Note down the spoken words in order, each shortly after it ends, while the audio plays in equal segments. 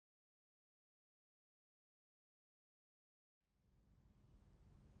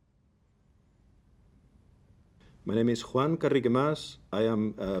My name is Juan Carrique Mas. I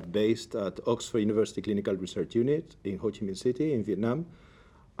am based at Oxford University Clinical Research Unit in Ho Chi Minh City in Vietnam.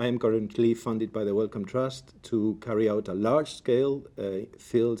 I am currently funded by the Wellcome Trust to carry out a large-scale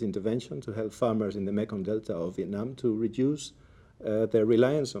field intervention to help farmers in the Mekong Delta of Vietnam to reduce their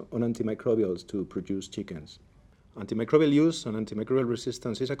reliance on antimicrobials to produce chickens. Antimicrobial use and antimicrobial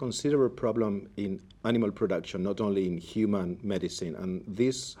resistance is a considerable problem in animal production, not only in human medicine, and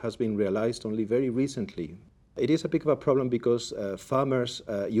this has been realized only very recently. It is a bit of a problem because farmers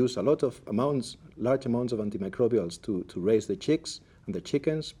use large amounts of antimicrobials to raise the chicks and the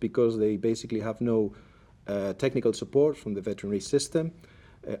chickens because they basically have no technical support from the veterinary system.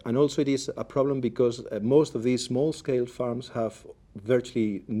 And also it is a problem because most of these small-scale farms have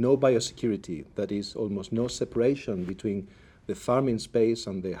virtually no biosecurity, that is almost no separation between the farming space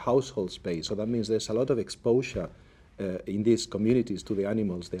and the household space. So that means there's a lot of exposure in these communities to the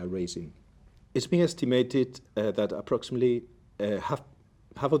animals they are raising. It's been estimated that approximately half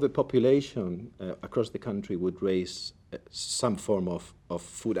of the population across the country would raise some form of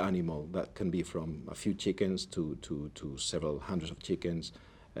food animal. That can be from a few chickens to several hundreds of chickens,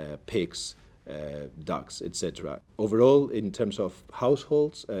 pigs, ducks, etc. Overall, in terms of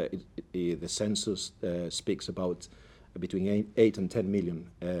households, the census speaks about between 8 and 10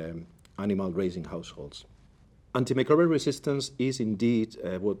 million animal-raising households. Antimicrobial resistance is indeed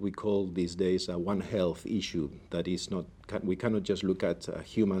what we call these days a One Health issue. That is not, we cannot just look at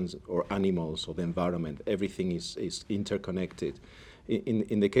humans or animals or the environment. Everything is interconnected.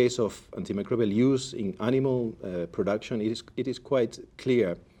 In the case of antimicrobial use in animal production, it is quite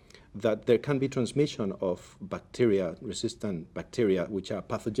clear that there can be transmission of bacteria, resistant bacteria, which are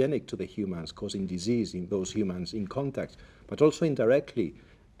pathogenic to the humans, causing disease in those humans in contact, but also indirectly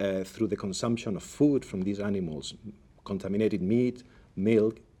through the consumption of food from these animals, contaminated meat,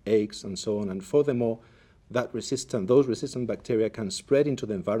 milk, eggs, and so on. And furthermore, those resistant bacteria can spread into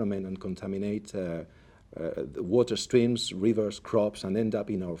the environment and contaminate the water streams, rivers, crops, and end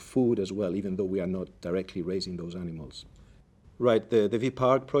up in our food as well, even though we are not directly raising those animals. Right, the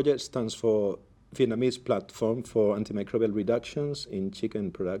VPARC project stands for Vietnamese Platform for Antimicrobial Reductions in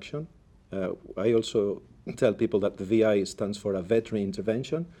Chicken Production. I also tell people that the VI stands for a veterinary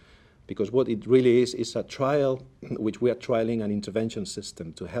intervention, because what it really is a trial which we are trialing an intervention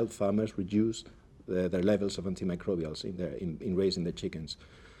system to help farmers reduce their levels of antimicrobials in raising the chickens.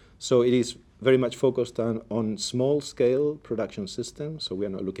 So it is very much focused on small-scale production systems, so we are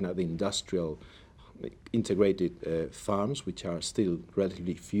not looking at the industrial integrated farms, which are still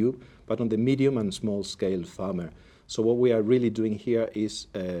relatively few, but on the medium and small-scale farmer. So what we are really doing here is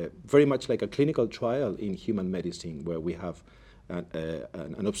very much like a clinical trial in human medicine, where we have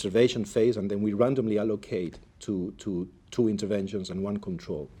an observation phase and then we randomly allocate to two interventions and one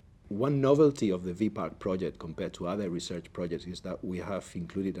control. One novelty of the VPARC project compared to other research projects is that we have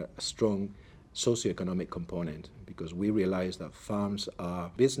included a strong socioeconomic component, because we realize that farms are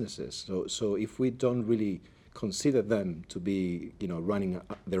businesses. So if we don't really consider them to be running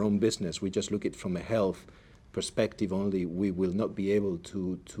their own business, we just look at it from a health perspective only, we will not be able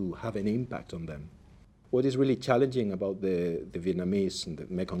to have any impact on them. What is really challenging about the Vietnamese and the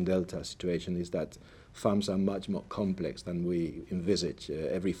Mekong Delta situation is that farms are much more complex than we envisage.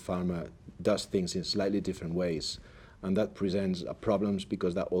 Every farmer does things in slightly different ways, and that presents problems,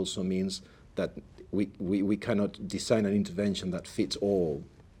 because that also means that we cannot design an intervention that fits all.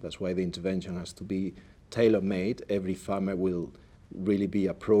 That's why the intervention has to be tailor-made. Every farmer will really be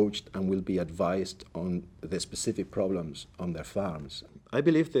approached and will be advised on the specific problems on their farms. I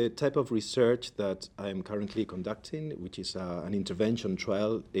believe the type of research that I am currently conducting, which is an intervention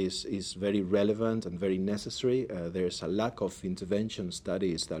trial, is very relevant and very necessary. There's a lack of intervention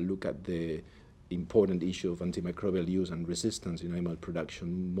studies that look at the important issue of antimicrobial use and resistance in animal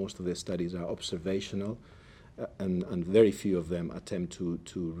production. Most of the studies are observational, and very few of them attempt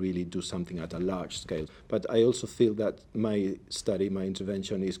to really do something at a large scale. But I also feel that my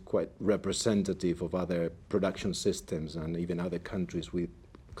intervention is quite representative of other production systems and even other countries we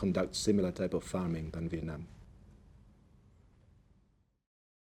conduct similar type of farming than Vietnam.